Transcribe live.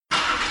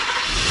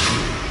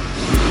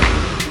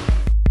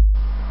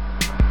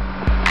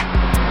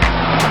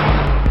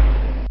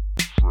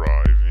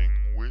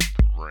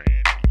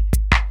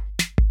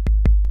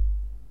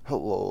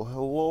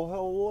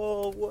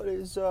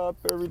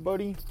up,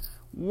 everybody?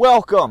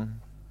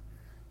 Welcome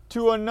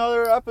to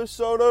another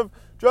episode of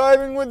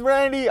Driving with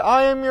Randy.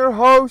 I am your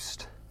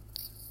host,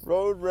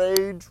 Road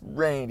Rage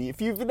Randy.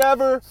 If you've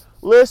never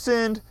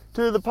listened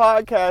to the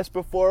podcast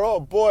before,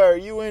 oh boy, are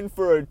you in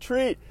for a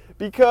treat,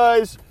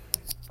 because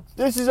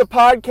this is a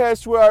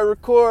podcast where I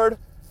record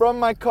from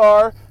my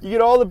car. You get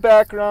all the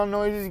background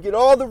noises, you get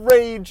all the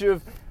rage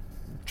of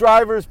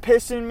drivers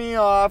pissing me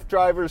off,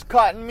 drivers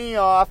cutting me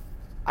off.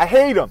 I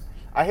hate them.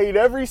 I hate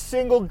every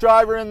single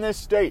driver in this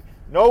state.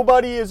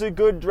 Nobody is a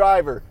good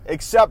driver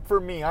except for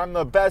me. I'm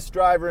the best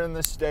driver in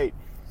the state.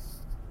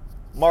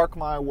 Mark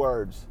my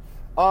words.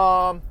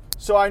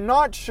 So I'm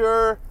not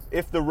sure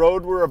if the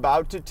road we're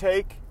about to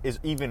take is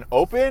even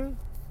open,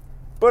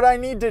 but I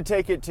need to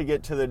take it to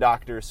get to the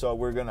doctor, so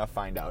we're going to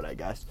find out, I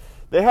guess.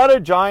 They had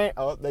a giant,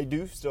 they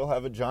do still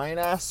have a giant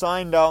ass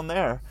sign down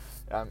there.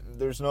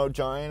 There's no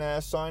giant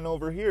ass sign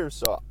over here,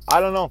 so I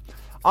don't know.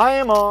 I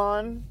am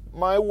on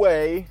my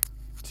way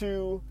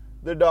to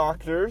the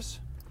doctor's.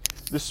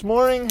 This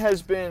morning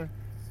has been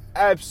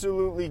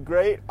absolutely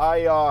great.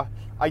 I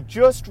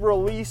just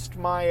released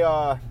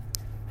my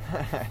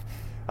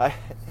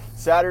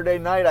Saturday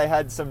night. I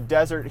had some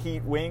desert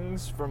heat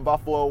wings from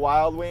Buffalo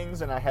Wild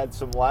Wings, and I had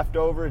some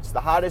leftover. It's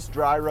the hottest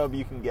dry rub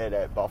you can get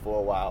at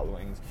Buffalo Wild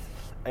Wings,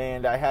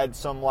 and I had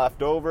some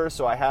left over,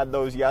 so I had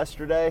those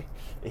yesterday.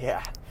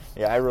 Yeah,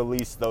 I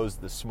released those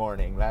this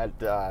morning. That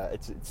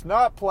it's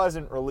not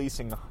pleasant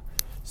releasing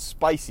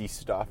spicy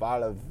stuff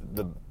out of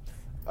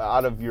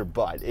your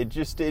butt.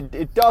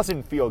 It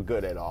doesn't feel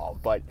good at all.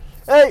 But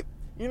hey,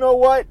 you know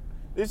what?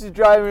 This is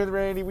Driving with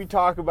Randy. We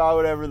talk about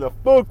whatever the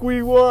fuck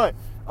we want.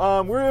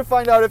 We're gonna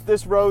find out if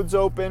this road's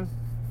open.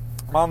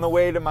 I'm on the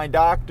way to my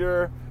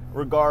doctor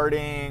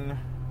regarding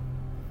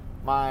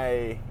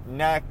my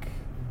neck,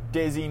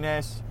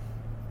 dizziness,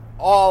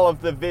 all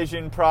of the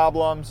vision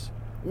problems.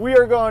 We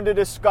are going to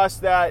discuss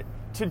that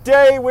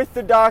today with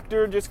the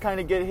doctor, just kind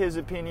of get his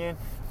opinion.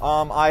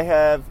 I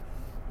have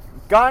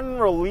gotten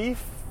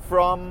relief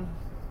from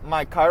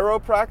my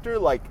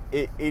chiropractor. Like,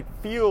 it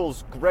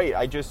feels great.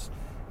 I kind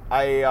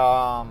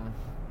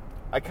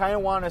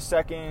of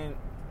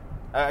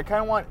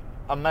want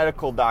a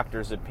medical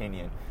doctor's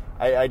opinion.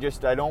 I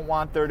don't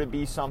want there to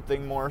be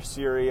something more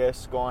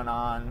serious going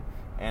on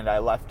and I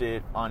left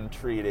it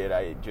untreated.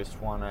 I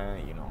just want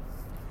to,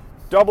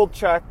 double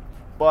check.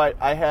 But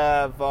I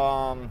have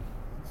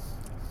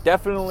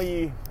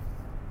definitely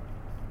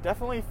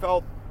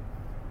felt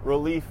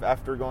relief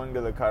after going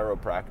to the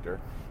chiropractor.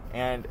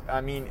 And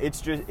I mean,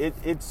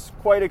 it's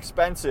quite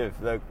expensive,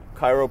 the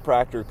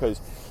chiropractor, because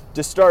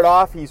to start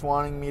off, he's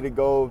wanting me to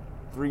go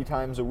 3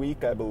 times a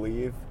week, I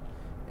believe.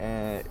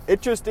 And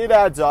it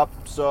adds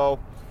up, so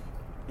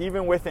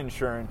even with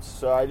insurance.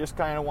 So I just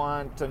kind of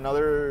want a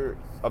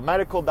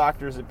medical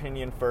doctor's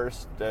opinion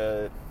first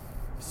to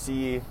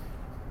see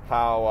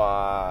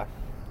what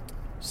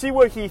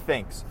he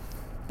thinks.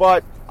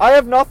 But I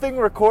have nothing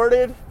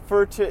recorded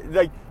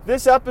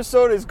this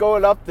episode is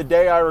going up the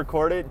day I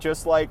record it,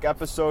 just like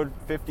episode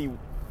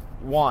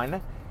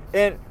 51.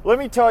 And let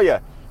me tell you,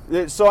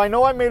 so I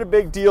know I made a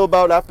big deal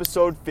about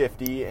episode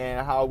 50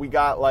 and how we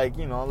got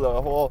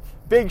the whole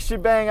big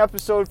shebang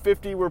episode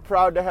 50. We're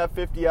proud to have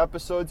 50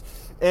 episodes.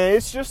 And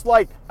it's just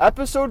like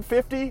episode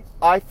 50,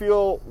 I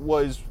feel,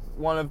 was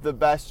one of the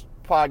best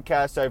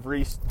podcasts I've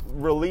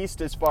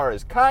released as far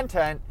as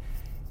content.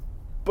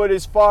 But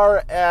as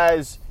far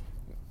as,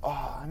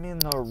 I'm in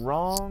the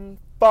wrong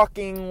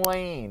fucking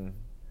lane.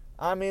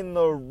 I'm in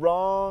the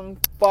wrong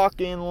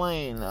fucking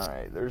lane.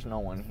 Alright, there's no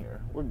one here.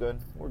 We're good.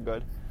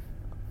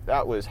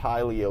 That was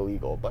highly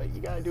illegal, but you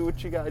gotta do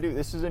what you gotta do.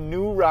 This is a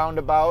new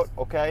roundabout,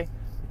 okay?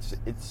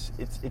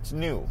 It's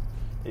new.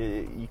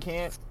 You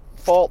can't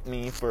fault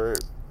me for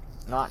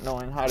not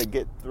knowing how to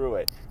get through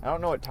it. I don't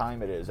know what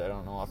time it is. I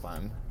don't know if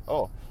I'm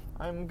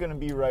gonna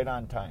be right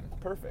on time.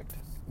 Perfect.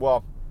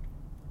 Well,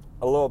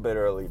 a little bit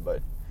early,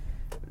 but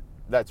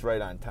that's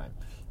right on time.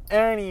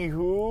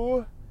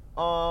 Anywho,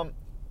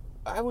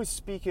 I was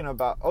speaking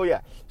about,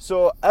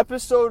 so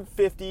episode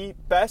 50,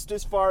 best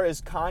as far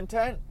as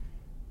content,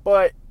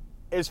 but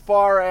as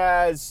far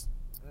as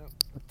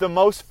the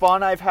most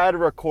fun I've had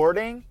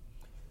recording,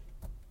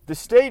 the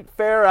state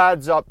fair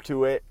adds up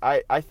to it.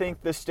 I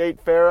think the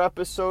state fair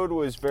episode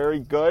was very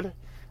good.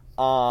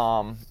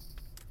 I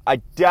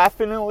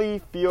definitely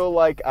feel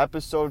like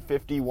episode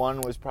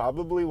 51 was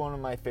probably one of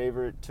my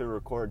favorite to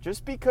record,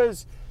 just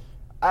because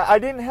I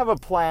didn't have a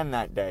plan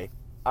that day.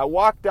 I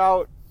walked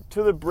out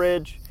to the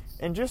bridge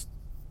and just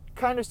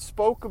kind of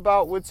spoke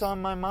about what's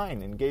on my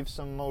mind and gave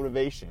some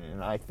motivation.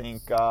 And I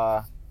think,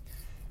 I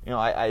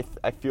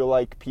feel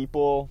like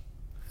people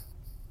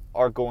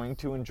are going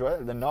to enjoy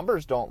it. The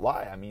numbers don't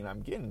lie. I mean,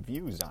 I'm getting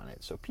views on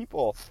it, so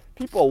people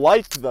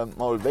liked the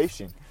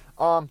motivation.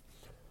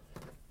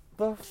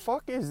 The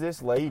fuck is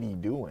this lady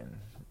doing?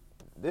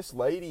 This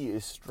lady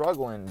is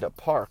struggling to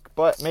park,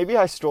 but maybe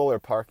I stole her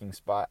parking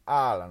spot.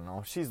 I don't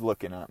know. She's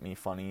looking at me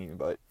funny,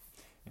 but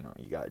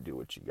you gotta do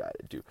what you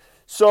gotta do.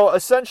 So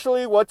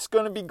essentially what's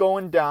gonna be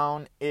going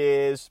down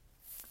is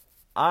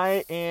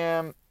I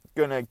am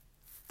gonna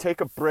take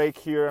a break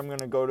here. I'm going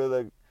to go to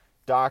the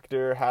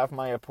doctor, have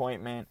my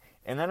appointment,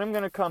 and then I'm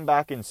going to come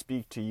back and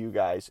speak to you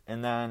guys.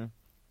 And then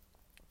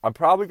I'm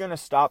probably going to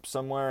stop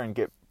somewhere and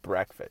get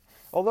breakfast.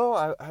 Although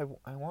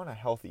I want a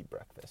healthy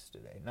breakfast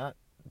today, not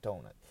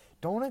donut.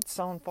 Donuts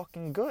sound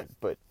fucking good,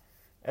 but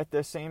at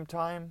the same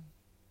time,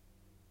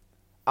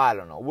 I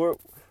don't know.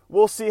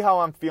 We'll see how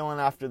I'm feeling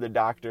after the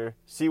doctor,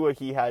 see what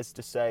he has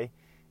to say,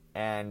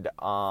 and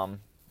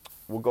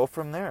we'll go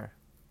from there.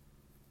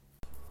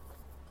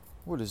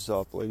 What is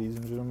up, ladies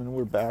and gentlemen?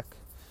 We're back.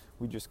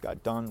 We just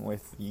got done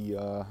with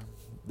the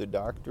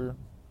doctor,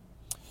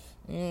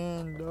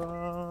 and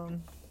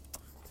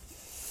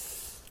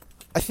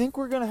I think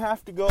we're gonna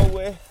have to go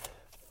with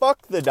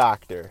fuck the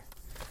doctor.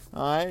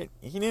 Alright,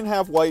 he didn't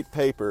have white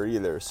paper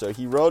either, so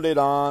he wrote it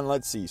on,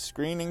 let's see,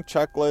 screening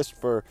checklist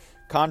for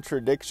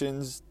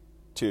contradictions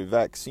to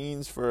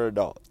vaccines for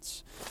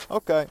adults.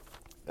 Okay,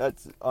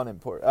 that's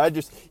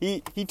unimportant.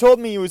 He told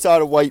me he was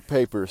out of white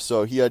paper,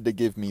 so he had to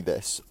give me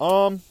this.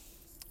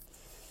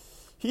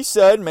 He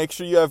said, make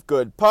sure you have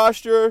good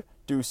posture,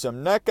 do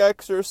some neck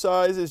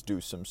exercises,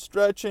 do some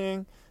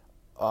stretching,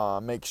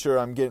 make sure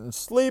I'm getting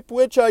sleep,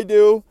 which I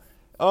do.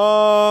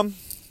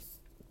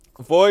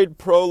 Avoid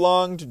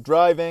prolonged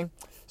driving.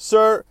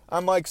 Sir,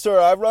 I'm like,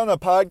 sir, I run a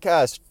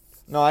podcast.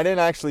 No, I didn't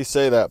actually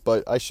say that,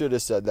 but I should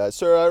have said that.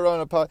 Sir, I run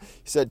a podcast.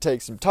 He said,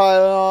 take some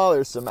Tylenol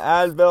or some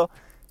Advil.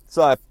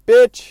 So I,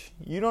 bitch,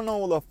 you don't know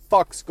what the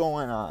fuck's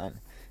going on.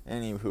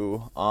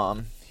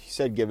 Anywho, he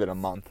said give it a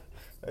month.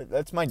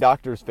 That's my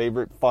doctor's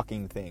favorite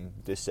fucking thing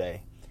to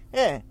say.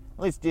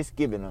 Let's just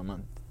give it a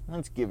month.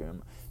 Let's give it a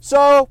month.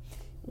 So,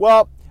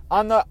 well,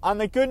 on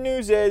the good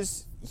news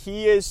is,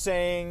 he is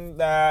saying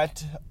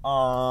that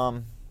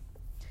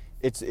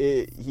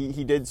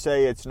he did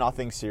say it's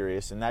nothing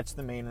serious, and that's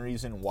the main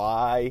reason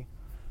why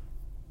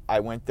I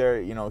went there.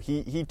 You know,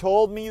 he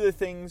told me the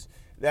things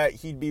that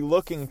he'd be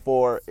looking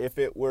for if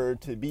it were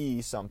to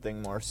be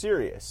something more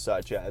serious,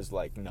 such as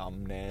like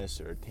numbness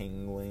or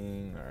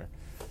tingling or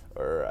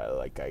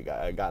like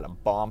I got a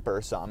bump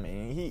or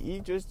something.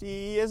 He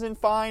isn't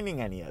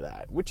finding any of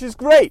that, which is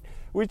great.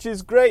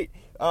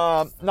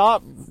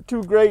 Not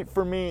too great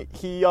for me.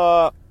 He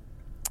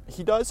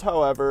does,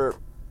 however,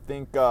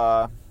 think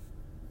my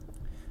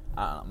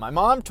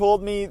mom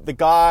told me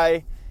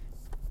the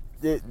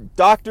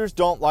doctors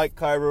don't like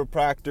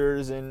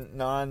chiropractors and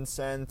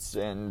nonsense,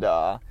 and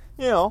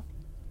you know,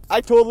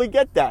 I totally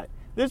get that.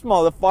 This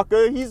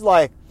motherfucker, he's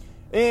like,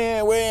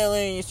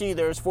 well, you see,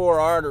 there's 4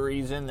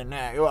 arteries in the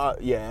neck.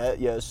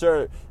 Yeah,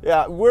 sir.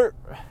 Yeah, we've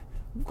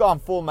gone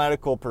full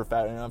medical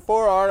profession.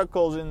 4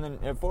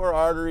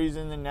 arteries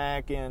in the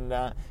neck,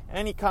 and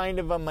any kind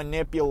of a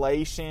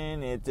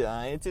manipulation, it's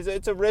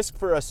a risk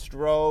for a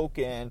stroke,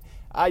 and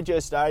I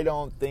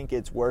don't think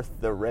it's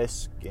worth the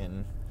risk.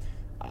 And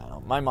I don't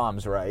know, my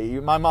mom's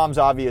right. My mom's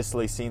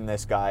obviously seen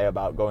this guy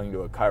about going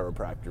to a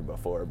chiropractor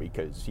before,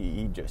 because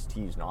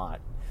he's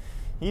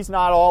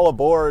not all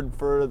aboard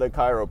for the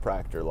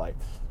chiropractor life.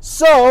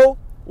 So,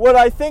 what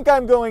I think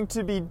I'm going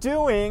to be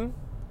doing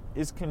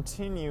is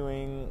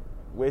continuing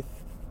with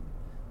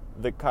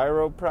the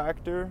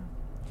chiropractor,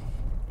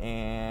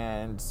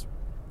 and,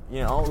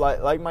 you know,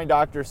 like my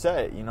doctor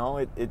said, you know,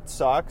 it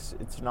sucks,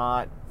 it's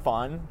not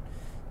fun,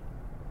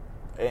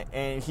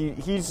 and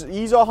he's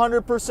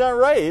 100%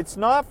 right. It's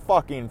not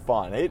fucking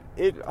fun. It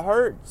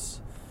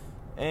hurts,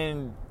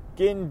 and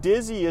getting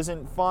dizzy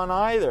isn't fun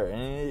either,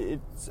 and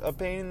it's a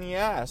pain in the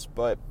ass.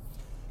 But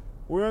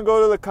we're gonna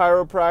go to the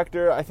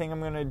chiropractor. I think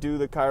I'm gonna do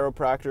the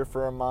chiropractor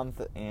for a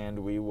month, and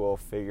we will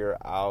figure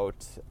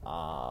out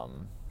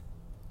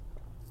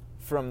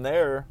from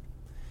there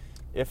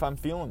if I'm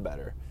feeling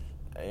better.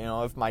 You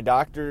know, if my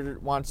doctor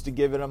wants to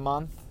give it a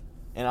month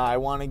and I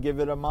want to give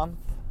it a month,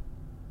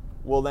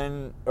 well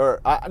then,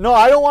 I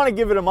don't want to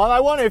give it a month. I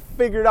want it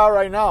figured out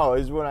right now,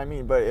 is what I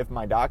mean. But if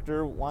my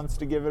doctor wants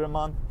to give it a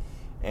month,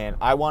 and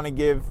I want to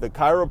give the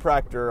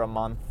chiropractor a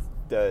month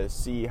to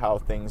see how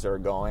things are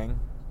going,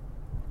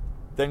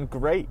 then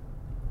great.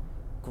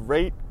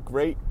 I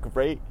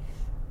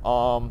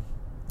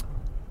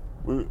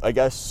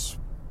guess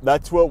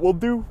that's what we'll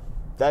do.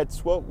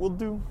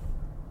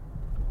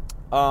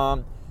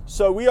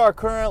 So we are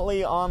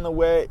currently on the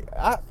way.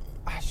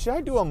 Should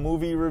I do a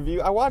movie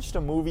review? I watched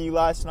a movie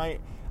last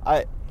night.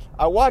 I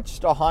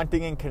watched A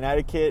Haunting in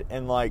Connecticut,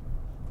 and like,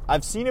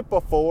 I've seen it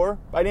before,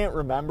 but I didn't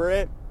remember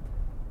it.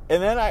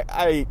 And then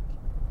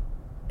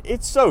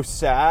it's so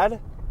sad.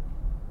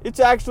 It's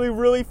actually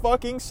really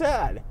fucking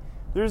sad.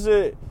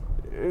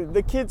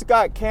 The kid's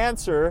got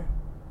cancer.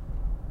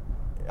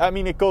 I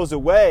mean, it goes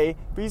away,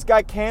 but he's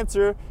got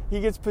cancer.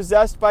 He gets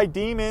possessed by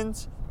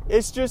demons.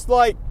 It's just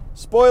like,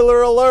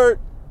 spoiler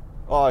alert.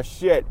 Oh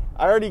shit.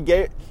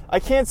 I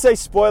can't say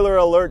spoiler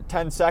alert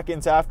 10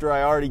 seconds after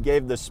I already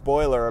gave the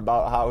spoiler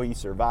about how he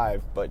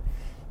survived. But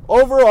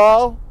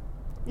overall,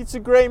 it's a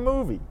great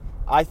movie.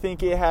 I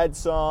think it had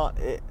some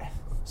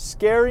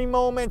scary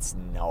moments.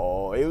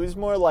 No, it was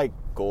more like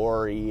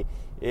gory.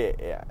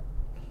 I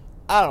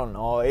don't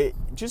know.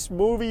 Just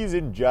movies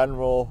in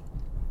general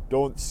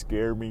don't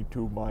scare me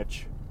too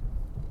much.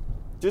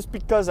 just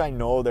because I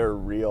know they're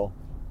real.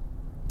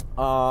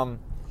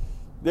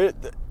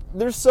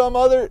 There's some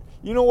other,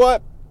 you know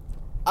what?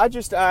 I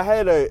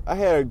had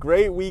a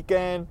great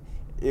weekend.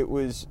 It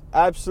was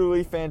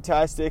absolutely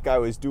fantastic. I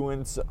was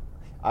doing,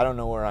 I don't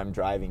know where I'm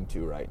driving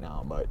to right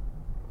now, but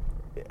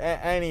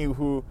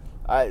anywho,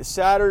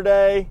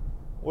 Saturday,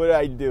 what did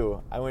I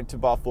do? I went to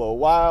Buffalo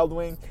Wild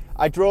Wing.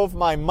 I drove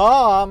my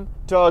mom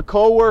to a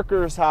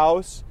coworker's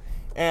house,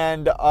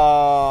 and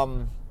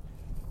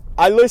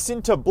I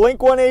listened to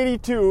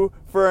Blink-182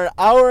 for an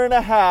hour and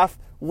a half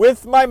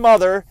with my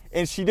mother,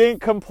 and she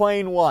didn't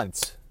complain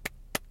once.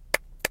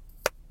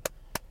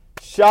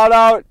 Shout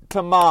out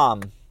to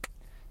Mom,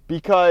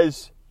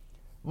 because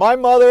my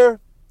mother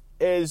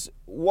is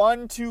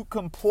one to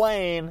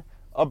complain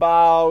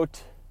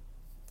about,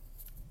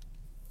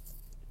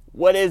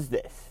 what is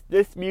this?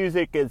 This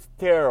music is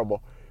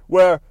terrible.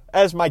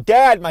 Whereas my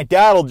dad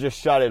will just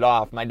shut it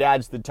off. My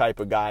dad's the type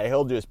of guy,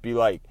 he'll just be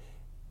like,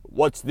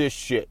 what's this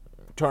shit?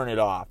 Turn it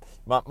off.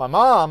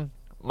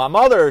 My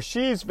mother,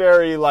 she's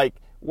very like,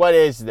 what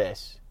is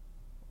this?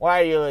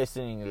 Why are you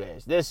listening to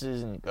this? This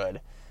isn't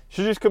good.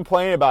 She'll just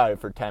complain about it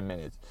for 10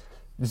 minutes.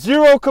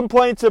 Zero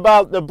complaints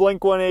about the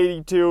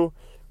Blink-182.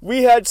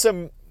 We had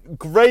some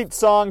great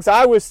songs.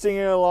 I was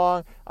singing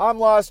along. I'm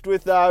Lost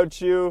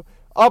Without You,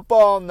 Up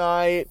All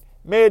Night,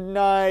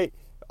 Midnight,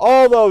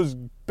 all those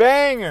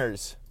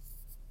bangers.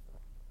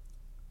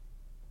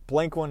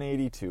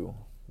 Blink-182.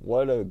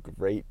 What a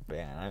great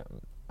band.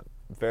 I'm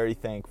very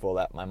thankful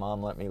that my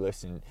mom let me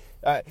listen.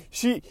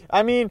 She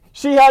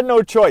had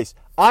no choice.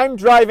 I'm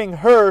driving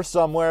her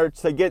somewhere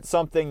to get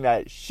something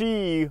that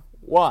she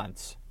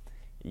wants.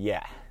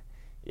 Yeah,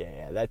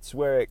 that's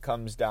where it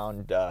comes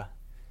down to,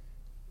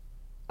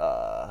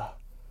 I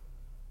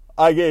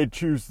gotta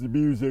choose the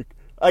music.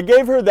 I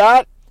gave her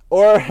that,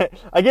 or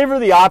I gave her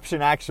the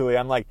option, actually.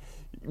 I'm like,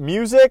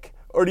 music,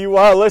 or do you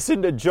want to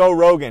listen to Joe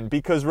Rogan?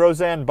 Because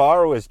Roseanne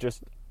Barr was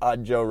just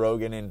on Joe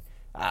Rogan, and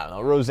I don't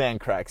know, Roseanne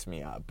cracks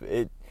me up.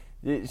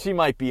 She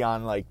might be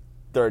on like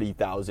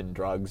 30,000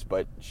 drugs,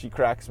 but she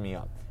cracks me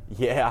up.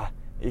 Yeah,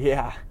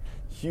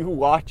 you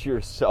watch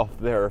yourself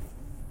there.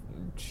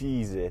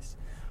 Jesus,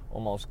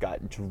 almost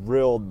got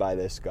drilled by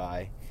this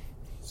guy.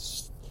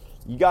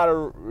 You got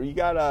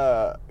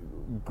a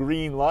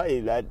green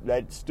light.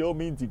 That still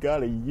means you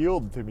gotta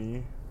yield to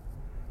me.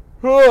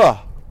 I'm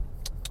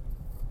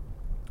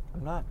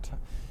not,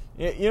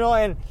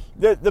 and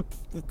the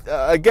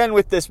again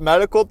with this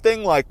medical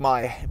thing, like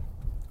my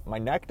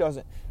neck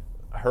doesn't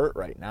hurt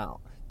right now,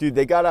 dude.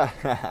 They got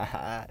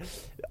a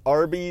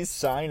Arby's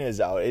sign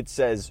is out. It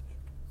says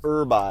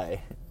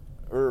Irby.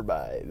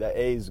 The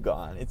A's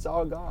gone. It's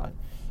all gone.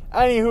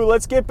 Anywho,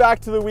 let's get back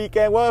to the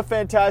weekend. What a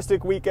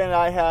fantastic weekend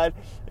I had.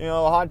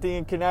 Hunting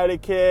in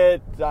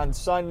Connecticut on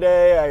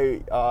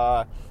Sunday.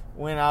 I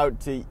went out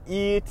to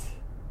eat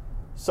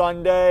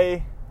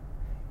Sunday.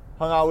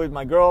 Hung out with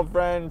my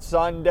girlfriend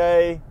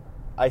Sunday.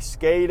 I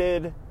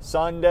skated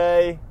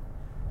Sunday.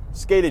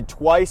 Skated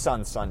twice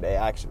on Sunday,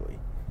 actually.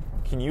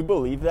 Can you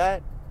believe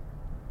that?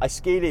 I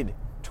skated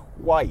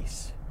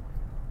twice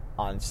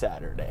on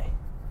Saturday.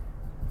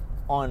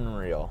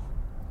 Unreal.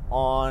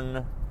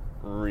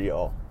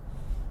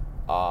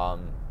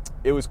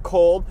 It was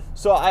cold,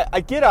 so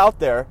I get out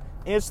there,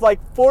 and it's like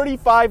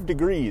 45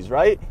 degrees,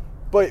 right?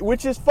 But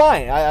which is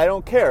fine. I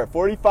don't care.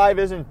 45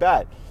 isn't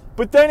bad.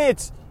 But then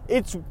it's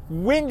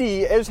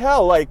windy as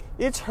hell. Like,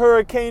 it's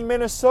Hurricane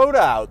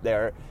Minnesota out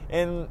there,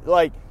 and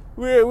like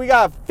we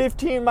got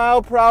 15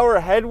 mile per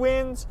hour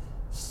headwinds.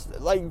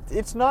 Like,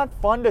 it's not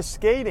fun to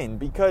skate in,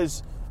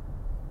 because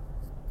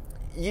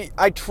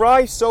I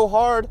try so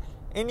hard,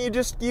 and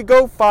you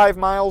go 5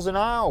 miles an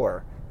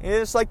hour. And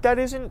it's like, that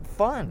isn't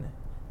fun.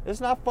 It's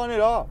not fun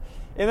at all.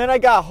 And then I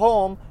got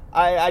home,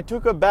 I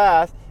took a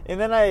bath, and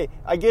then I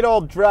get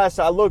all dressed.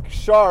 I look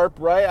sharp,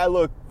 right? I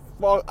look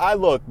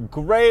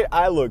great.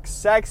 I look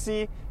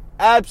sexy.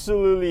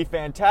 Absolutely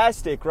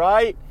fantastic,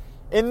 right?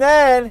 And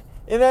then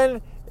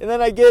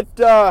I get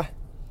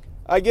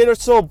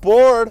so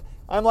bored.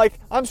 I'm like,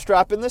 I'm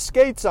strapping the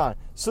skates on.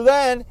 So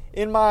then,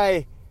 in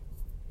my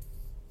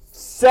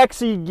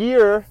sexy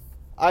gear,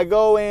 I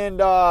go and,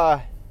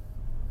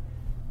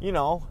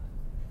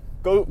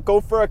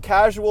 go for a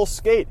casual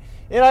skate.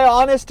 And I,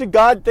 honest to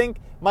God,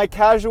 think my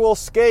casual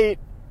skate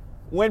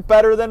went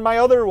better than my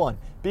other one.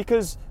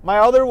 Because my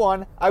other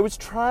one, I was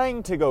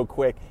trying to go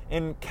quick.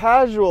 And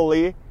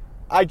casually,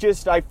 I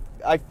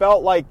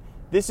felt like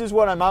this is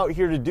what I'm out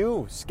here to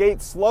do.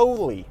 Skate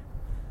slowly.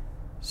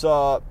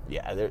 So,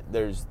 yeah,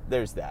 there's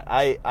that.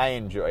 I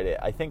enjoyed it.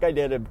 I think I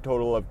did a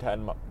total of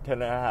 10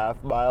 and a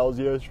half miles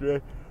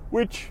yesterday,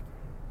 which,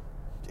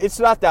 it's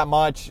not that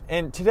much.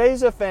 And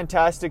today's a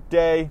fantastic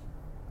day.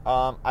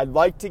 I'd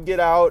like to get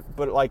out,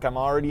 but like, I'm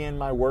already in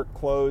my work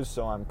clothes,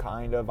 so I'm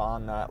kind of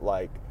on that,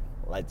 like,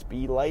 let's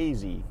be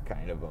lazy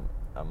kind of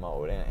a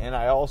mode. And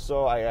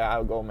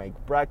I'll go make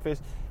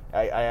breakfast.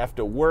 I have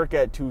to work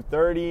at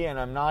 2:30, and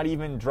I'm not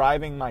even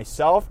driving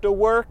myself to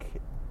work.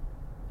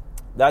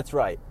 That's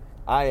right.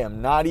 I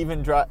am not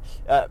even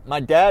my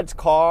dad's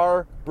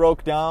car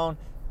broke down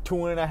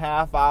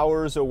 2.5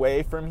 hours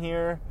away from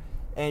here,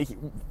 and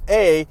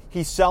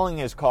he's selling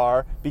his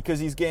car because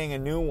he's getting a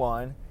new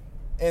one,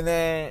 and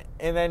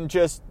then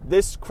just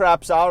this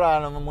craps out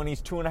on him when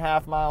he's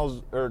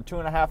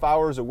 2.5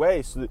 hours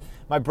away. So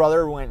my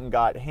brother went and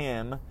got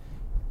him,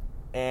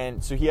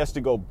 and so he has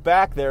to go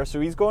back there. So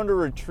he's going to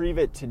retrieve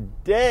it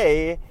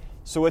today.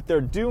 So what they're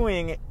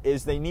doing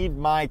is they need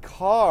my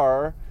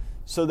car,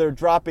 so they're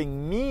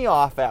dropping me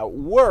off at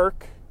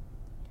work.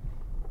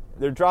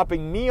 They're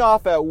dropping me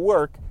off at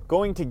work,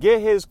 going to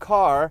get his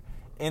car,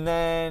 and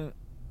then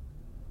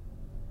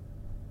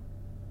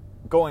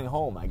going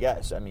home, I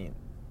guess. I mean,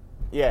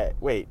 yeah,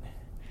 wait.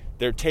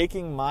 They're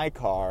taking my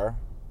car,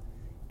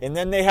 and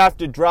then they have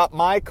to drop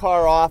my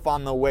car off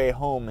on the way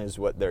home is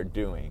what they're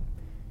doing,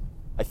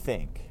 I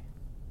think.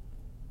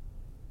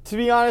 To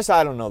be honest,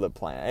 I don't know the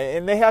plan.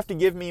 And they have to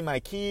give me my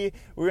key.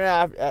 We're going to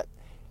have...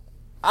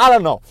 I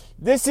don't know.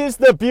 This is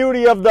the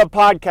beauty of the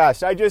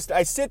podcast.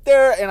 I sit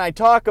there and I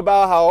talk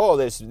about how,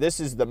 this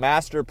is the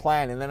master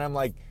plan. And then I'm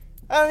like,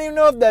 I don't even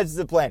know if that's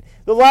the plan.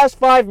 The last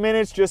 5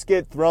 minutes just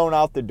get thrown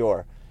out the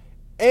door.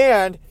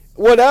 And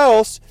what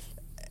else?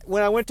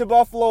 When I went to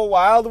Buffalo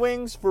Wild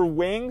Wings for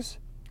wings,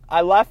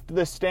 I left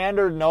the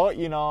standard note,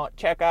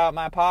 check out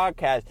my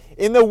podcast.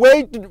 And the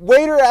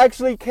waiter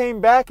actually came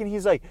back and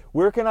he's like,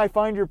 where can I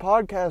find your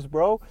podcast,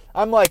 bro?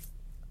 I'm like,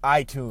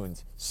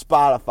 iTunes,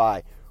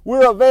 Spotify.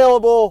 We're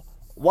available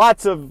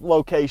lots of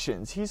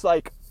locations. He's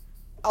like,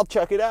 I'll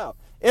check it out.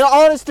 And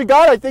honest to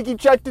God, I think he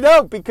checked it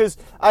out because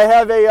I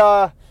have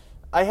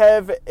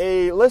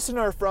a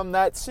listener from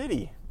that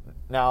city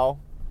now.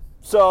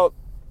 So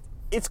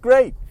it's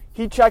great.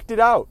 He checked it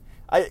out.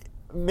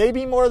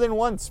 Maybe more than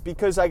once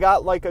because I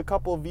got like a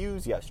couple of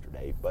views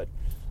yesterday, but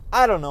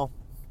I don't know.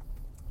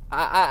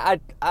 I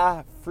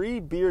free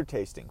beer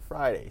tasting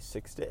Friday,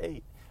 6 to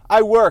 8.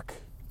 I work.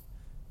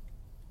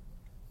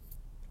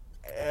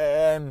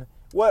 And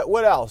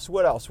what else?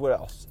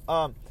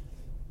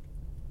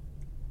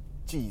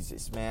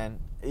 Jesus, man.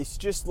 It's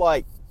just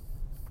like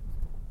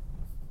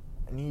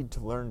I need to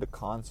learn to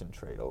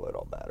concentrate a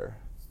little better.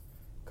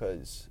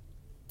 Because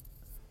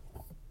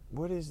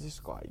what is this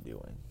guy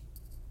doing?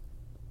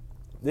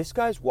 This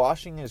guy's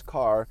washing his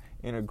car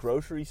in a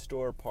grocery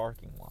store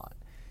parking lot.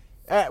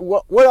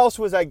 What else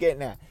was I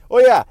getting at? Oh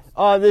yeah,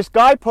 this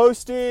guy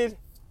posted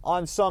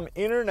on some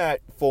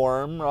internet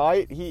forum,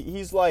 right?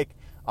 He's like,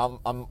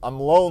 I'm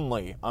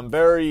lonely. I'm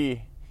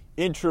very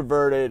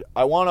introverted.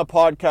 I want a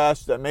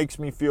podcast that makes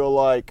me feel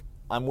like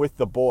I'm with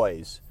the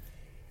boys.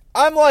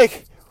 I'm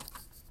like,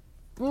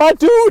 my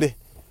dude,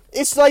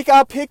 it's like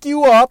I'll pick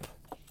you up.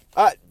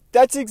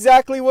 That's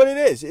exactly what it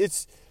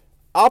is.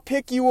 I'll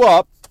pick you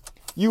up.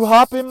 You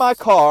hop in my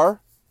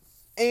car,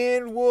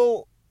 and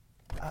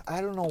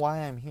I don't know why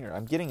I'm here.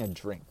 I'm getting a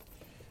drink.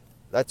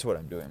 That's what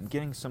I'm doing. I'm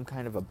getting some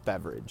kind of a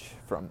beverage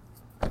from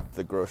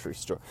the grocery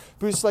store.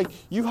 But it's like,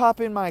 you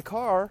hop in my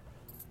car,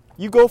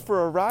 you go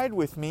for a ride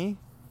with me,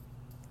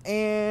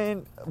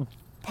 and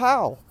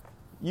pal,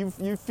 you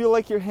feel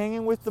like you're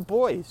hanging with the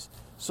boys.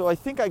 So I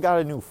think I got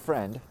a new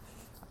friend.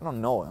 I don't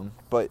know him,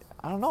 but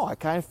I don't know. I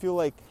kind of feel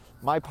like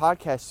my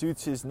podcast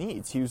suits his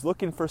needs. He was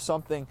looking for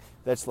something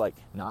that's like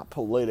not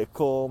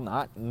political,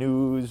 not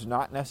news,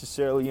 not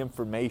necessarily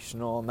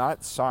informational,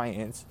 not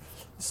science.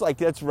 It's like,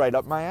 that's right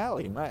up my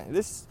alley.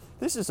 This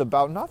is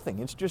about nothing.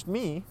 It's just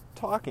me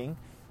talking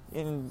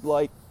and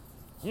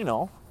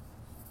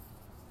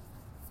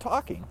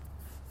talking.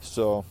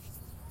 So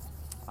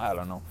I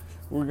don't know.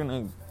 We're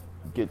gonna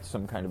get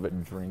some kind of a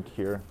drink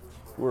here.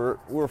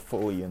 We're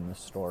fully in the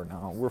store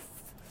now.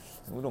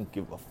 We don't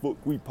give a fuck.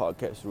 We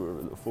podcast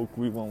wherever the fuck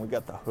we want. We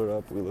got the hood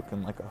up. We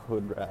looking like a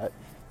hood rat.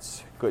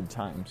 It's good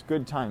times.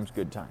 Good times.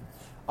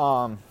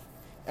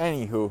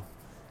 Anywho,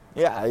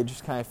 yeah, I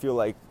just kind of feel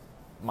like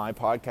my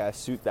podcast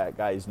suit that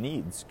guy's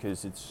needs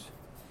because it's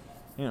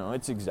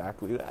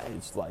exactly that.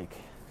 It's like,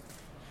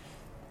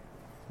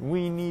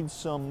 we need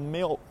some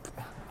milk.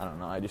 I don't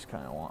know. I just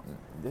kind of want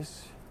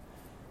this.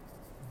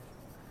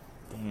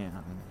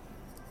 Damn.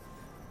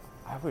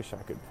 I wish I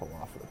could pull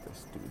off what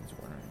this dude's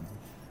wearing.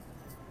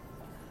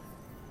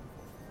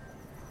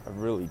 I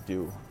really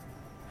do.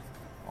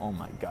 Oh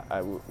my God.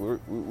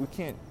 We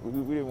can't,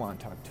 we didn't want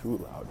to talk too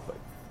loud, but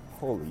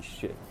holy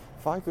shit.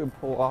 If I could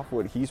pull off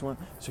what he's wearing.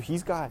 So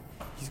he's got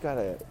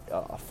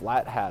a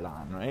flat hat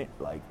on, right?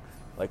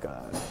 Like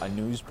a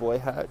newsboy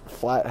hat,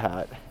 flat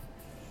hat.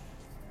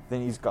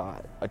 Then he's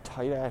got a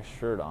tight ass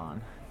shirt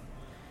on.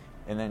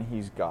 And then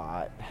he's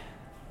got,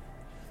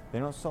 they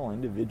don't sell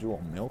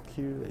individual milk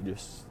here. They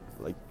just,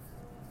 like,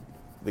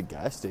 the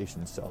gas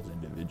station sells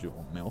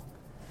individual milk.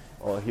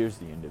 Oh, here's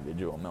the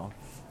individual milk.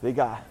 They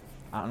got,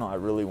 I don't know, I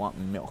really want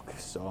milk,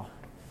 so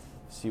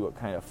see what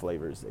kind of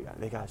flavors they got.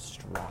 They got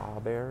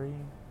strawberry.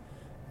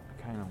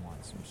 I kind of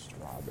want some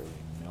strawberry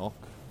milk.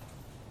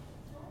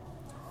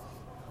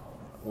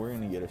 We're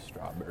going to get a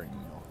strawberry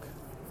milk.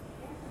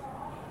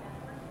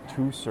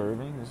 2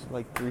 servings,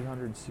 like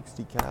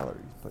 360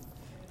 calories, but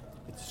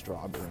it's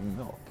strawberry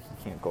milk. You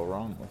can't go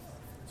wrong with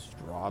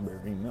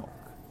strawberry milk.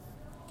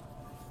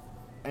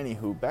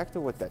 Anywho, back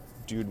to what that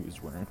dude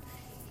was wearing.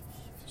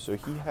 So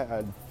he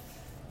had,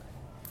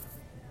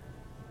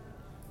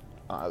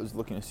 I was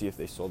looking to see if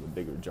they sold a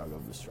bigger jug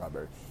of the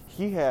strawberry.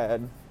 He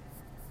had,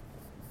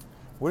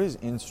 what is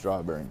in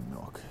strawberry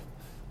milk?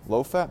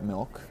 Low-fat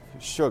milk,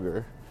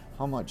 sugar.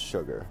 How much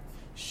sugar?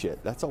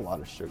 Shit, that's a lot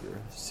of sugar.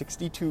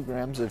 62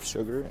 grams of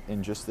sugar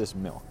in just this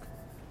milk.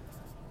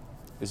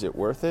 Is it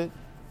worth it?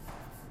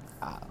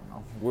 I don't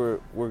know.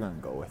 We're gonna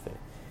go with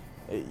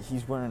it.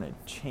 He's wearing a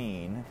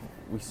chain.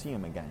 We see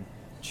him again.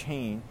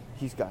 Chain.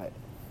 He's got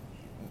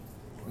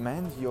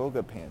men's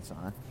yoga pants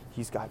on.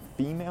 He's got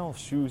female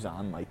shoes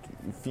on, like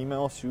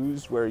female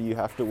shoes where you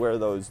have to wear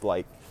those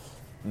like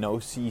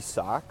no-see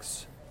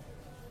socks.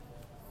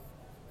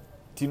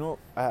 Do you know?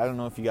 I don't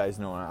know if you guys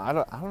know. I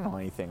don't know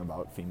anything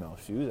about female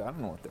shoes. I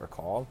don't know what they're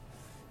called.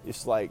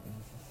 It's like,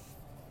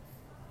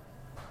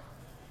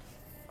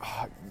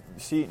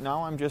 see,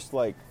 now I'm just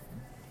like,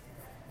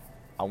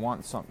 I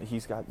want something.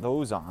 He's got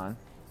those on.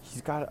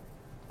 He's got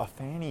a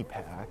fanny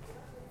pack.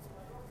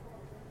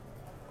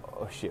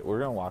 Oh shit, we're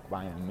gonna walk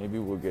by him. Maybe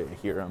we'll get to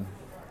hear him.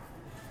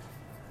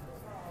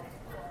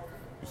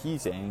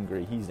 He's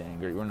angry.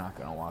 We're not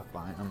gonna walk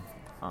by him.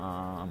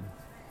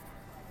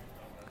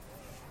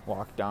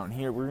 Walk down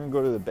here. We're gonna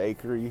go to the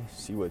bakery,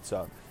 see what's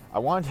up. I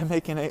wanted to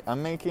make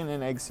I'm making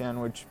an egg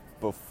sandwich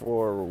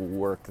before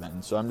work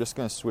then, so I'm just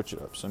gonna switch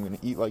it up. So I'm gonna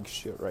eat like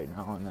shit right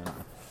now, and then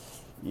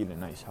eat a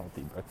nice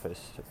healthy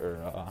breakfast,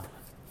 or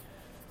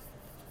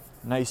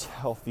nice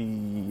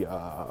healthy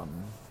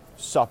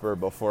supper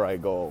before I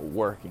go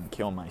work and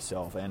kill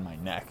myself and my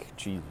neck.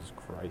 Jesus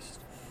Christ.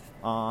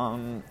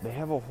 They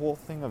have a whole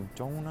thing of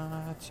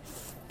donuts.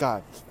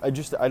 God, I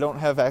don't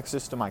have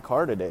access to my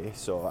car today,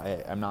 so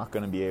I'm not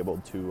going to be able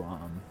to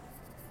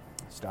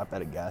stop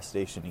at a gas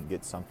station and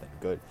get something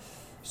good.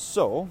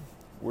 So,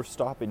 we're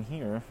stopping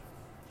here.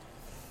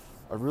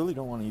 I really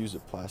don't want to use a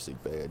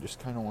plastic bag. I just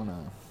kind of want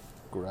to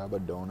grab a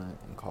donut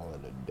and call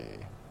it a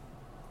day.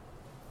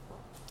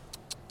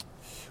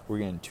 We're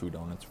getting 2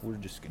 donuts. We're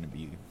just going to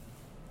be...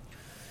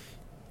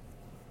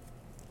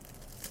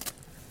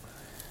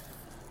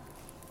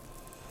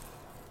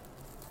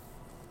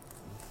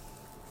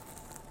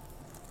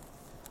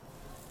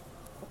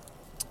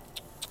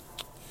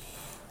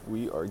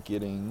 We are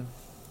getting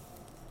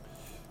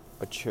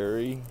a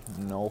cherry,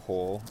 no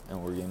hole,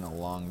 and we're getting a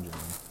long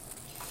john.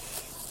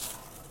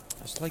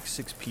 There's like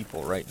 6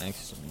 people right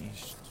next to me.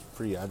 It's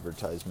free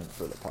advertisement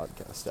for the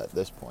podcast at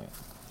this point.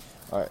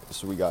 Alright,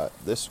 so we got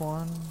this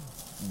one,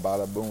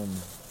 bada boom,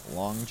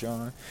 long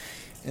john,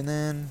 and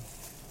then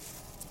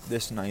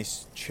this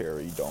nice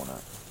cherry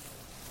donut,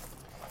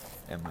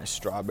 and my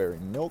strawberry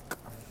milk,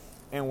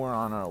 and we're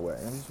on our way.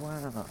 I'm just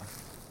wearing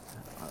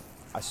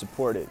I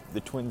support it. The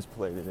Twins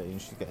play today,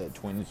 and she's got a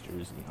Twins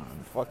jersey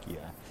on. Fuck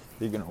yeah.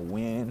 They're going to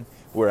win.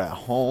 We're at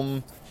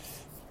home.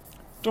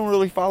 Don't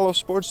really follow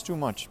sports too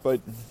much,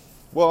 but,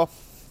 well,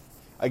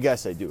 I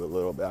guess I do a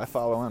little bit. I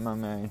follow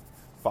MMA,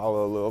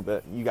 follow a little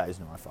bit. You guys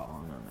know I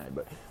follow MMA,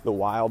 but the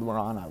Wild were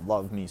on. I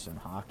love me some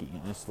hockey,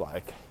 and it's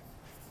like, it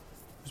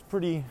was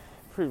pretty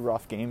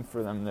rough game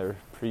for them, their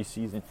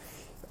preseason.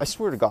 I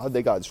swear to God,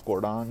 they got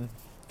scored on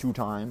 2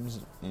 times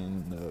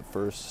in the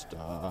first...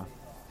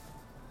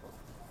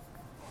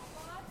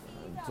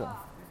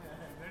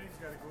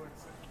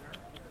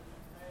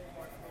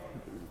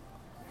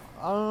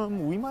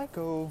 we might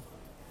go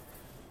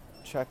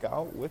check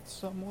out with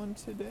someone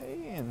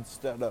today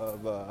instead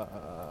of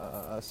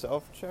a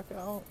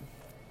self-checkout.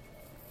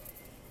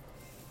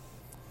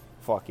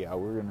 Fuck yeah,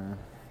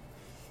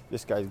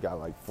 this guy's got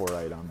like 4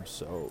 items,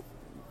 so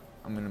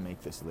I'm gonna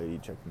make this lady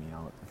check me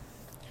out.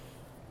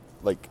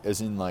 Like, as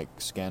in, like,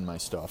 scan my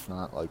stuff,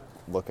 not, like,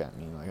 look at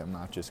me. Like, I'm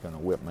not just gonna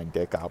whip my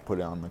dick out, put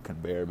it on the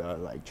conveyor belt,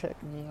 like,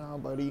 check me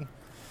out, buddy.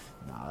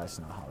 Nah, that's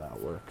not how that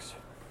works.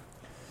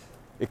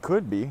 It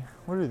could be.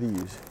 What are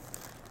these?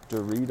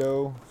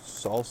 Dorito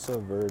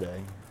Salsa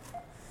Verde.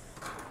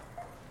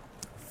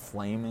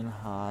 Flamin'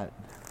 hot.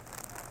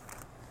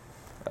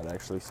 That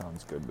actually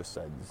sounds good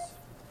besides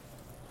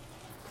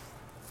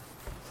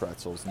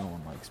pretzels. No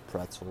one likes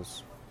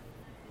pretzels.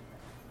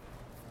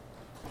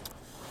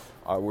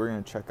 We're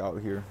going to check out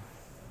here.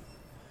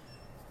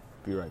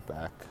 Be right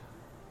back.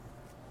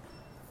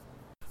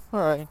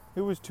 Alright,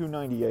 it was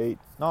 $2.98.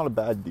 Not a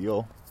bad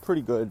deal.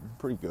 Pretty good.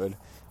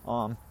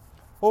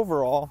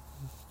 Overall,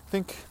 I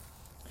think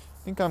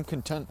I'm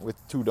content with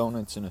 2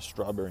 donuts and a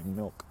strawberry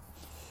milk.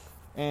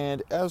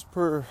 And as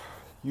per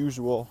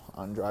usual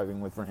on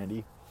Driving with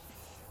Randy,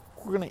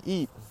 we're going to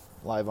eat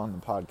live on the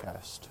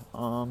podcast.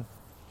 So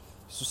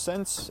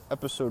since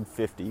episode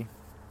 50,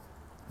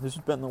 this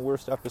has been the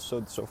worst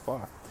episode so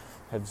far.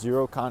 Have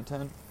 0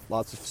 content,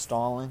 lots of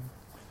stalling.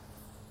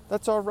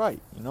 That's all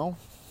right, you know?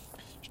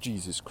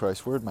 Jesus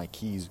Christ, where'd my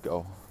keys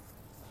go?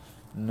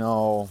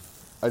 No,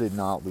 I did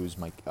not lose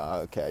my...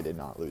 okay, I did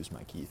not lose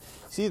my keys.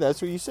 See,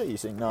 that's what you say. You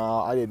say,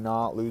 no, I did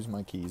not lose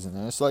my keys. And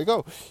then it's like,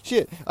 oh,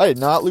 shit, I did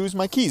not lose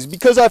my keys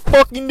because I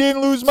fucking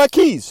didn't lose my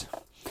keys.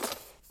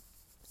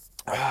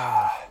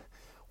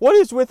 What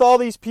is with all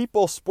these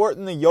people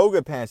sporting the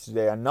yoga pants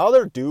today?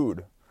 Another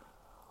dude.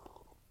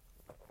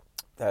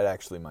 That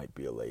actually might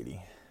be a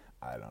lady.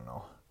 I don't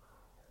know.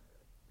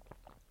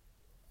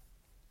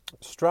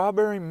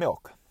 Strawberry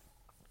milk.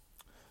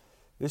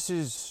 This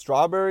is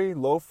strawberry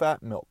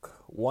low-fat milk,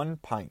 1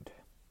 pint.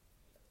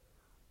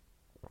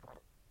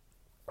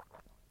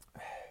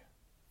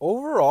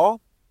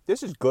 Overall,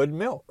 this is good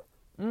milk.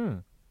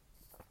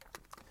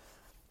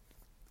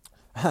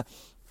 I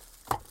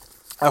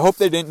hope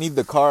they didn't need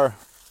the car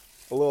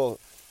a little.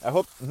 I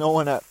hope no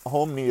one at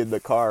home needed the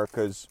car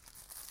because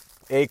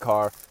I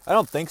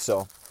don't think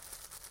so.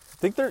 I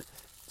think they're.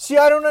 See,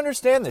 I don't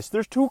understand this.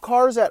 There's 2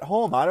 cars at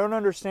home. I don't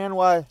understand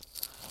why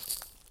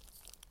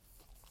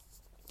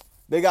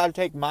they got to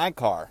take my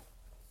car.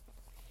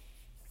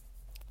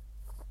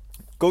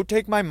 Go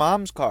take my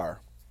mom's car.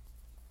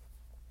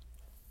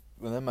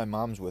 And then my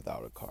mom's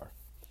without a car.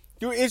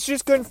 Dude, it's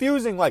just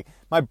confusing. Like,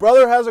 my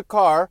brother has a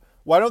car.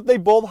 Why don't they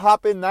both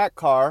hop in that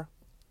car?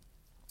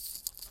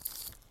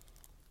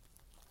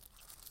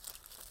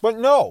 But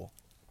no.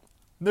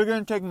 They're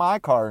going to take my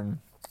car and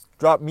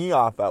drop me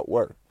off at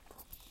work.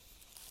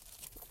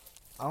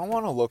 I don't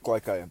want to look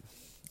like I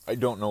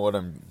don't know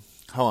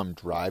how I'm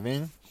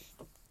driving.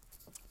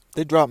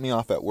 They drop me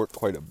off at work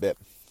quite a bit.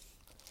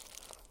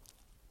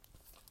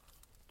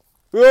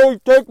 You always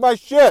take my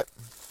shit.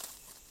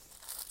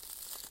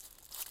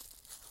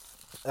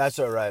 That's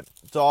alright.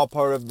 It's all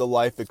part of the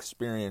life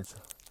experience.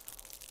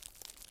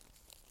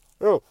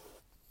 Oh.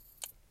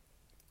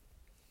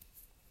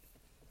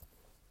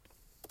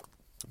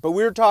 But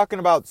we were talking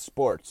about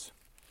sports.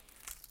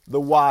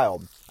 The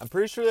Wild. I'm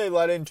pretty sure they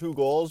let in 2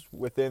 goals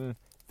within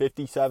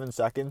 57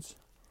 seconds.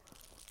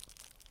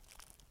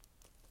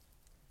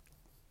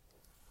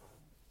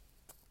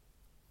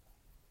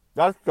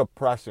 That's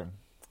depressing.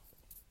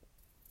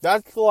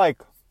 That's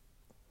like,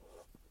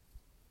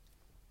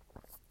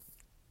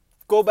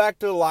 go back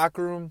to the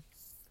locker room,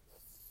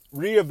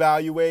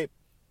 reevaluate.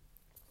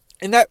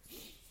 And that,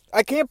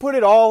 I can't put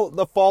it all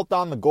the fault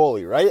on the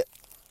goalie, right?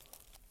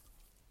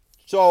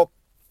 So,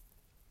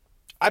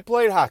 I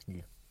played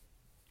hockey.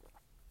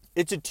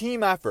 It's a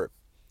team effort.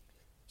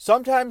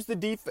 Sometimes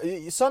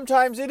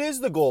sometimes it is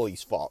the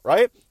goalie's fault,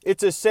 right?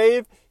 It's a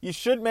save you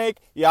should make,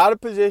 you're out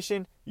of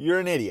position, you're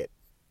an idiot.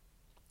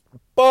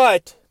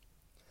 But,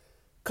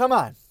 come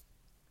on.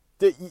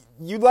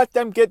 You let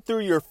them get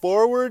through your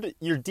forward,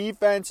 your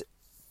defense,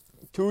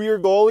 to your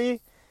goalie.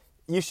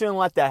 You shouldn't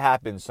let that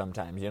happen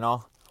sometimes, you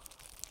know?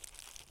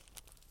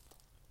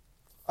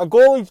 A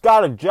goalie's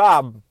got a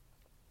job,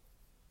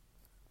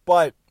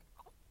 but,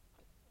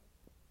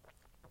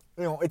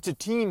 you know, it's a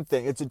team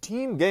thing. It's a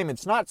team game.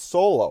 It's not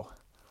solo.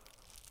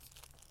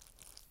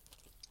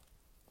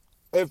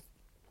 If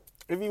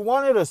you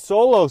wanted a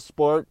solo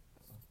sport,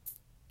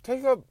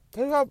 take up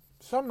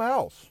something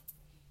else.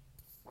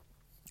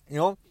 You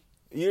know,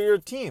 you're a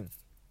team.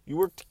 You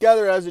work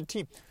together as a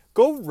team.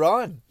 Go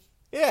run.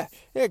 Yeah,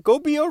 go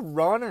be a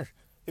runner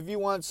if you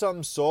want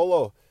something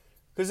solo.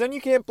 Because then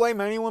you can't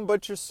blame anyone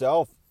but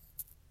yourself.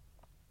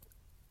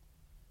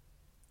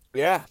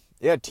 Yeah,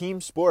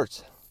 team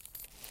sports.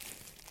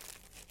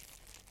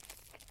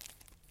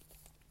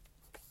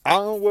 I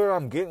don't know where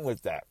I'm getting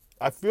with that.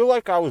 I feel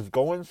like I was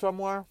going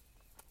somewhere.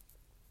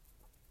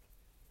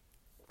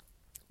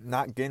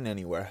 Not getting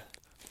anywhere.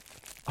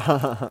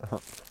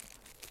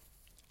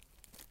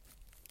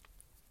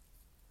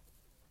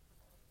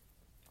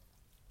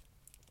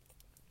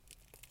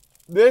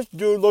 This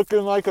dude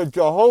looking like a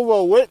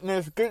Jehovah's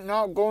Witness getting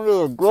out going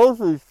to the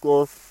grocery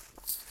store.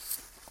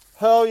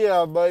 Hell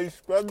yeah, buddy.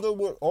 Spread the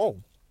word. Oh.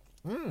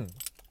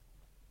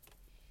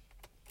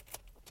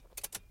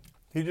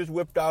 He just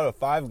whipped out a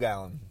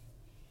 5-gallon.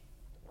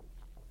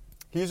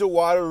 He's a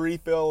water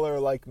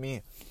refiller like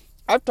me.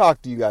 I've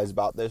talked to you guys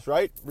about this,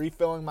 right?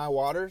 Refilling my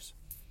waters.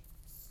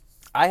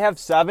 I have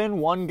 7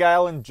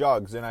 1-gallon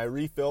jugs and I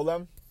refill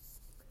them.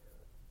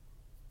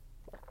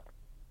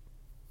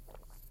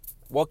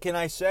 What can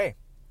I say?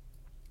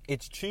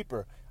 It's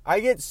cheaper.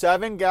 I get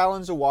 7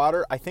 gallons of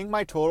water. I think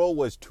my total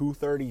was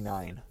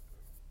 $2.39.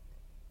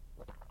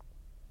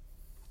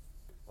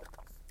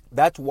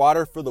 That's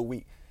water for the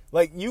week.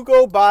 Like, you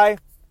can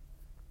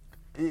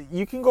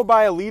go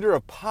buy a liter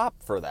of pop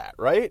for that,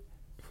 right?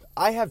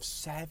 I have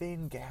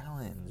 7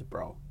 gallons,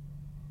 bro.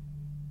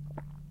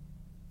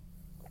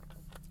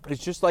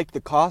 It's just like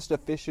the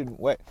cost-efficient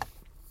way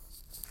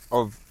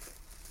of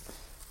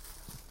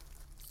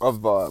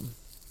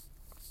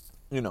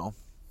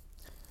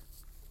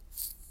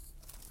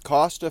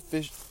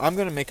cost-efficient. I'm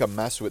going to make a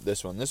mess with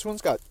this one. This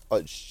one's got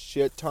a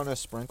shit ton of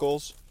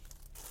sprinkles,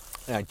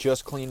 and I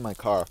just cleaned my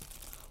car.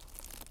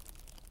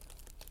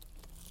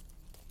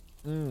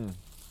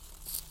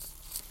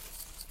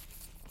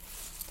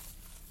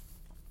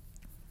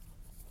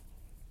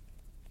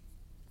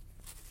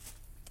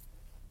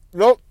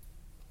 Nope.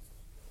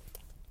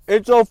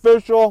 It's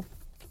official.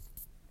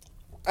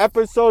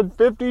 Episode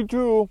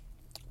 52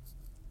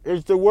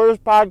 is the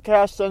worst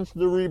podcast since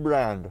the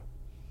rebrand.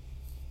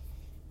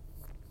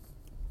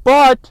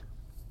 But,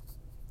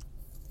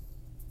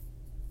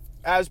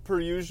 as per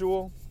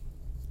usual,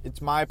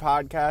 it's my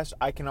podcast.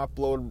 I can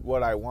upload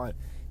what I want.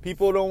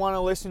 People don't want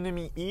to listen to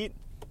me eat.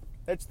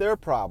 That's their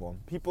problem.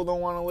 People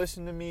don't want to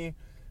listen to me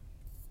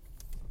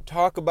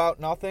talk about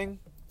nothing.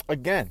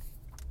 Again,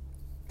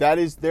 that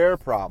is their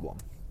problem.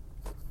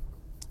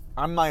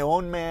 I'm my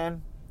own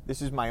man.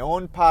 This is my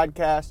own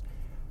podcast.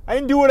 I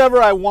can do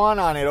whatever I want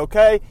on it,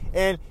 okay?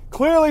 And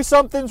clearly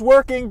something's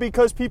working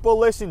because people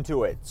listen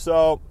to it.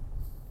 So,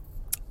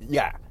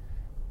 yeah.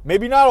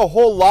 Maybe not a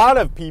whole lot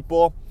of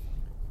people,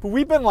 but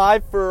we've been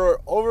live for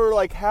over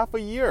like half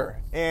a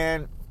year.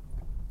 And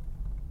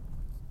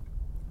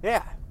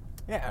yeah,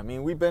 I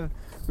mean, we've been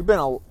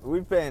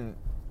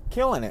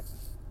killing it.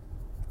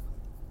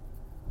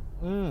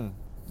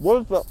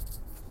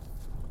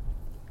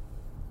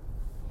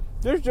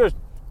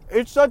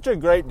 It's such a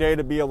great day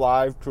to be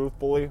alive,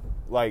 truthfully.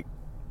 Like,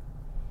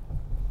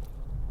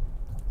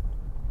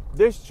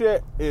 this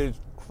shit is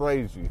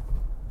crazy.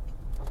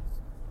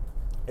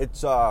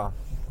 It's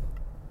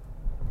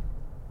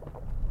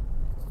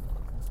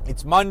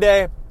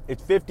Monday,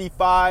 it's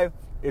 55,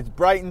 it's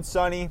bright and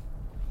sunny.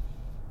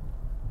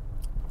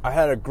 I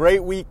had a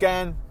great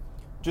weekend,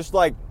 just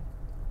like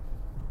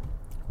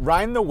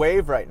riding the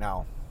wave right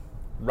now.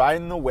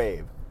 Riding the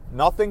wave.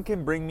 Nothing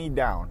can bring me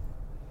down.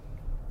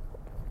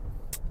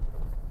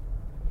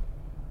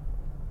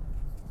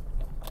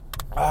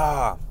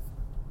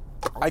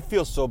 I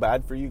feel so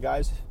bad for you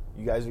guys.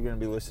 You guys are going to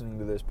be listening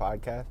to this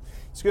podcast.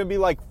 It's going to be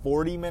like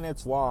 40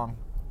 minutes long,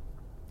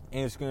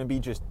 and it's going to be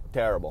just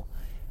terrible.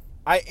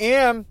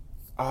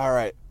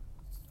 Alright,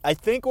 I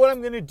think what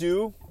I'm going to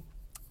do,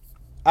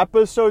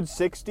 episode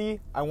 60,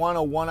 I want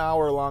a 1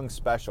 hour long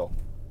special.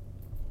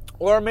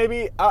 Or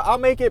maybe, I'll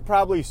make it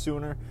probably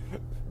sooner.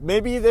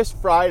 Maybe this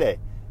Friday.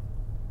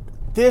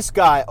 This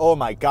guy, oh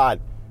my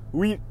God.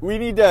 We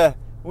need to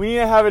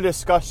have a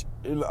discussion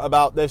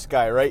about this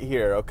guy right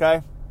here,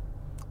 okay?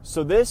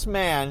 So this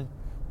man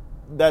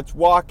that's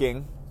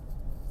walking,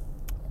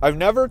 I've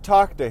never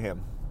talked to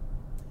him.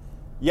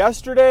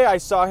 Yesterday I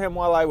saw him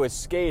while I was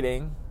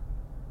skating.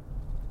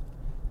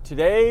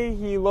 Today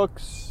he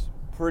looks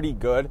pretty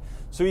good.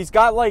 So he's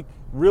got like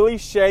really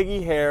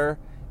shaggy hair.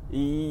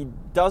 He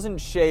doesn't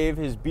shave.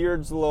 His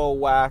beard's a little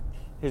whack.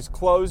 His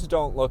clothes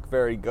don't look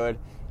very good.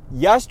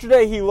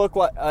 Yesterday he looked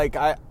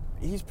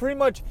he's pretty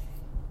much,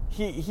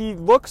 he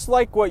looks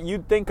like what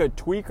you'd think a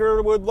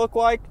tweaker would look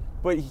like,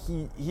 but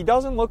he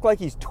doesn't look like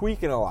he's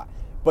tweaking a lot.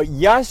 But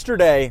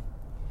yesterday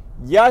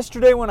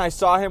when I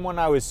saw him when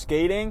I was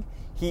skating,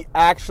 he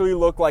actually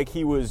looked like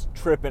he was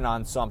tripping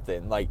on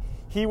something. Like,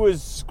 he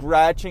was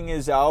scratching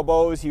his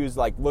elbows. He was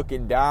like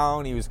looking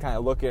down. He was kind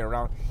of looking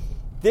around.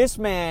 This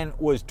man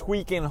was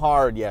tweaking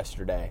hard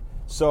yesterday.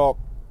 So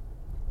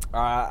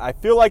I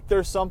feel like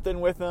there's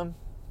something with him.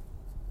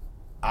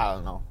 I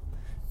don't know.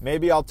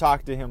 Maybe I'll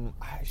talk to him.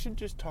 I should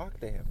just talk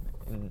to him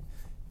and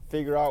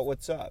figure out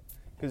what's up.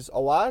 Because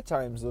a lot of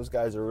times those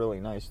guys are really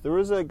nice. There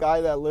was a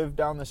guy that lived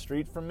down the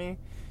street from me,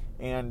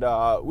 and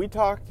we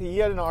talked. He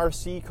had an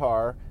RC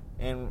car,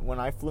 and when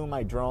I flew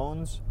my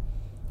drones,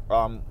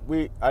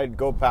 I'd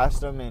go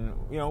past him,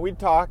 and we'd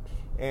talk,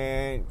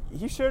 and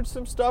he shared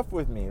some stuff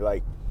with me.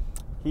 Like,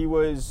 he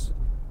was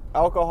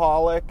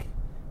alcoholic,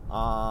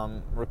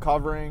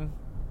 recovering,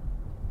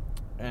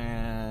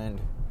 and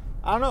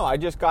I don't know. I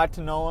just got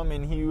to know him,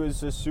 and he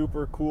was a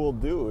super cool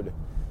dude.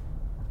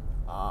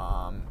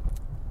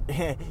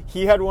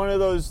 He had one of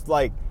those,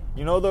 like,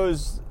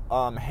 those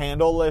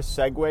handleless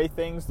Segway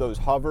things, those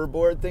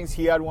hoverboard things.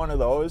 He had one of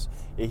those.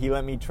 He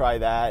let me try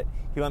that.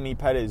 He let me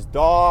pet his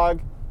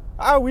dog.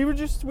 We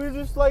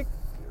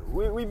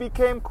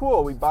became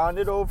cool. We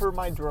bonded over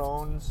my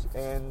drones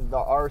and the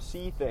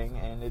RC thing,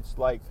 and it's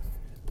like,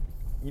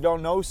 you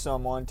don't know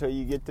someone until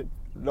you get to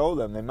know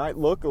them. They might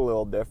look a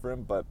little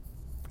different, but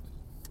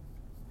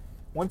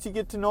once you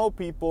get to know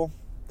people,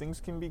 things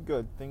can be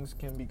good.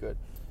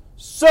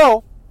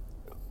 So,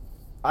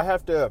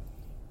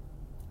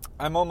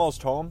 I'm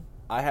almost home.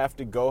 I have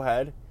to go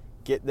ahead,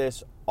 get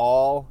this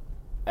all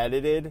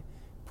edited,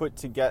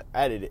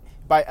 edited.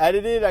 By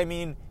edited, I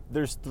mean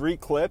there's 3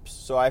 clips,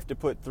 so I have to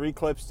put 3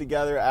 clips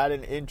together, add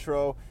an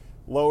intro,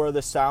 lower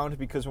the sound,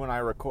 because when I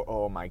record,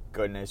 oh my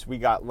goodness, we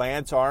got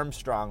Lance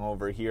Armstrong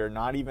over here,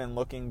 not even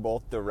looking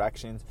both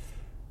directions.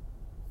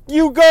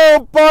 You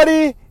go,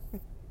 buddy!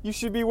 You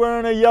should be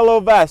wearing a yellow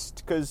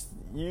vest, because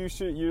you're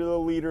the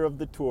leader of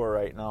the tour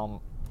right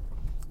now,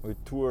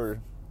 with Tour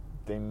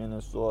de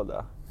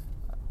Minnesota.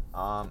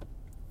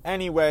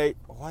 Anyway,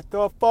 what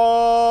the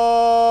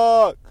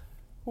fuck?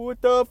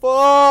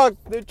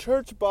 The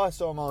church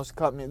bus almost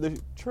cut me.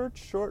 The church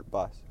short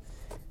bus.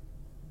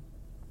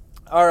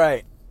 All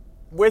right.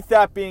 With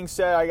that being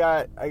said,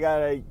 I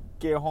gotta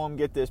get home,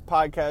 get this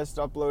podcast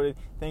uploaded.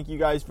 Thank you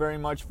guys very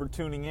much for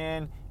tuning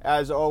in.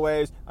 As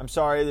always, I'm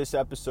sorry this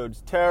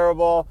episode's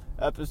terrible.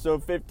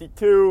 Episode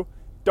 52.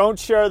 Don't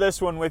share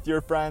this one with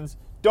your friends.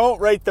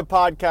 Don't rate the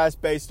podcast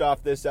based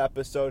off this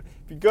episode.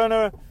 If you're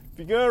gonna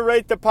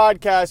rate the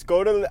podcast,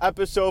 go to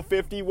episode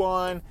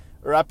 51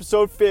 or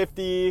episode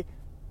 50.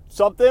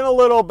 Something a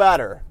little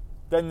better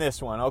than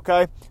this one,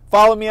 okay?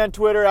 Follow me on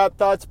Twitter at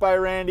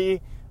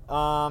ThoughtsByRandy.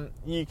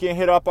 You can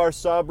hit up our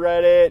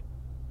subreddit.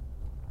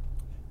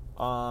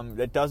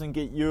 that doesn't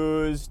get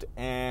used.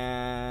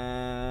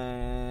 And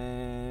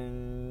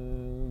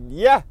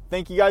yeah,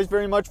 thank you guys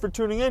very much for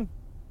tuning in.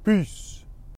 Peace.